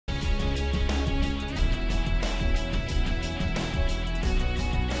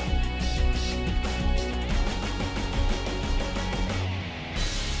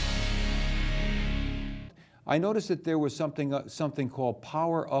I noticed that there was something called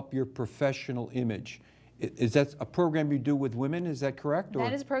Power Up Your Professional Image. Is that a program you do with women? Is that correct?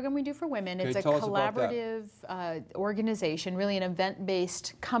 That is a program we do for women. Okay, it's a collaborative organization, really an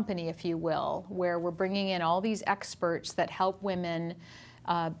event-based company, if you will, where we're bringing in all these experts that help women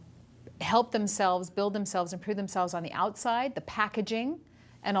help themselves, build themselves, improve themselves on the outside, the packaging,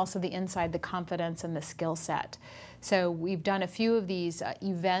 and also the inside, the confidence and the skill set. So we've done a few of these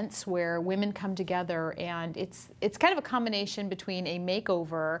events where women come together, and it's kind of a combination between a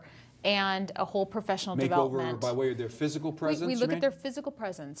makeover and a whole professional development. Makeover by way of their physical presence? We look at their physical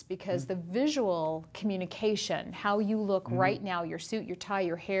presence because the visual communication, how you look right now, your suit, your tie,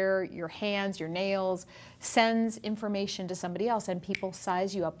 your hair, your hands, your nails, sends information to somebody else, and people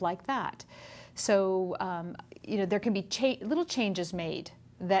size you up like that. So you know, there can be little changes made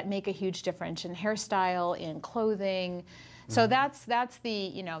that make a huge difference in hairstyle, in clothing. So that's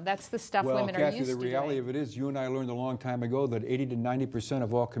the stuff women are used to doing. Well, Kathy, the reality of it is, you and I learned a long time ago that 80 to 90%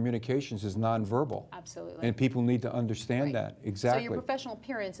 of all communications is nonverbal. Absolutely. And people need to understand that. Exactly. So your professional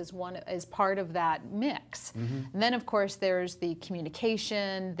appearance is part of that mix. And then, of course, there's the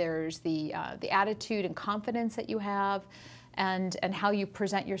communication, there's the attitude and confidence that you have, and how you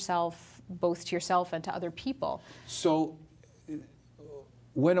present yourself, both to yourself and to other people. So,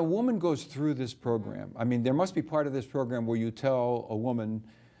 when a woman goes through this program, I mean, there must be part of this program where you tell a woman,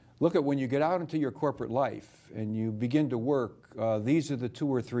 look, at when you get out into your corporate life and you begin to work, these are the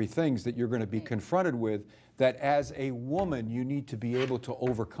 2 or 3 things that you're going to be confronted with that as a woman you need to be able to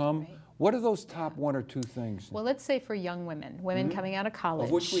overcome. What are those top 1 or 2 things? Well, let's say for young women coming out of college.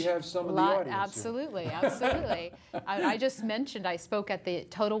 Of which we have some in the audience. Absolutely, absolutely. I just mentioned I spoke at the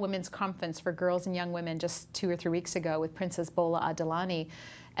Total Women's Conference for Girls and Young Women just 2 or 3 weeks ago with Princess Bola Adelani.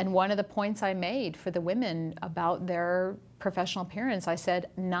 And one of the points I made for the women about their professional appearance, I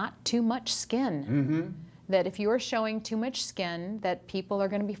said, not too much skin. That if you're showing too much skin, that people are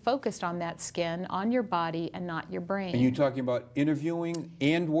going to be focused on that skin, on your body, and not your brain. And you're talking about interviewing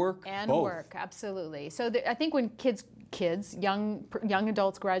and work? And both. Work, absolutely. So I think when young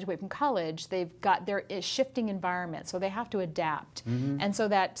adults graduate from college, they've got their shifting environment, so they have to adapt. And so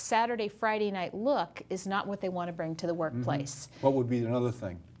that Saturday, Friday night look is not what they want to bring to the workplace. What would be another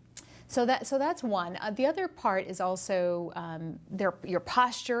thing? So that's one. The other part is also your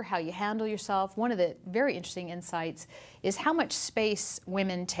posture, how you handle yourself. One of the very interesting insights is how much space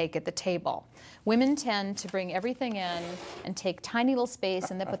women take at the table. Women tend to bring everything in and take tiny little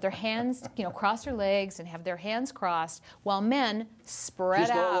space, and they put their hands, cross their legs and have their hands crossed, while men spread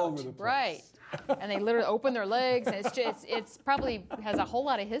Just out. all over the place. Right. And they literally open their legs, and it's probably has a whole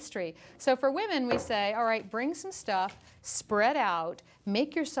lot of history. So for women, we say, all right, bring some stuff, spread out,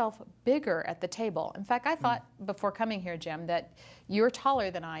 make yourself bigger at the table. In fact, I thought before coming here, Jim, that you're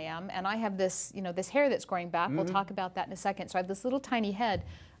taller than I am, and I have this, this hair that's growing back. We'll talk about that in a second. So I have this little tiny head.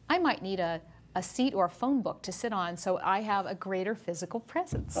 I might need a seat or a phone book to sit on, so I have a greater physical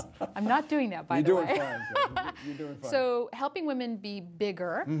presence. I'm not doing that, by the way. You're doing fine, You're doing fine. So helping women be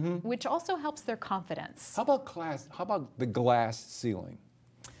bigger, which also helps their confidence. How about the glass ceiling?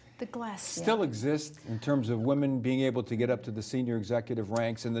 The glass still exists in terms of women being able to get up to the senior executive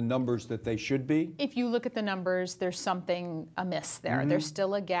ranks and the numbers that they should be? If you look at the numbers, there's something amiss there. There's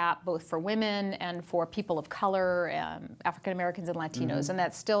still a gap both for women and for people of color, African Americans and Latinos, and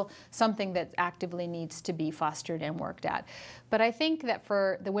that's still something that actively needs to be fostered and worked at. But I think that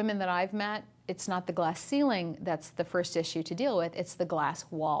for the women that I've met, it's not the glass ceiling that's the first issue to deal with, it's the glass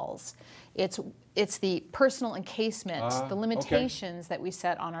walls. It's the personal encasement, the limitations that we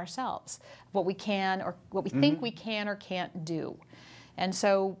set on ourselves, what we can or what we think we can or can't do. And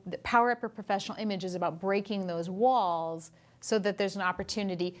so the Power Up Your Professional Image is about breaking those walls so that there's an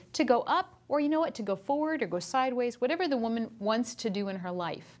opportunity to go up, or to go forward or go sideways, whatever the woman wants to do in her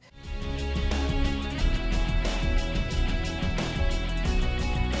life.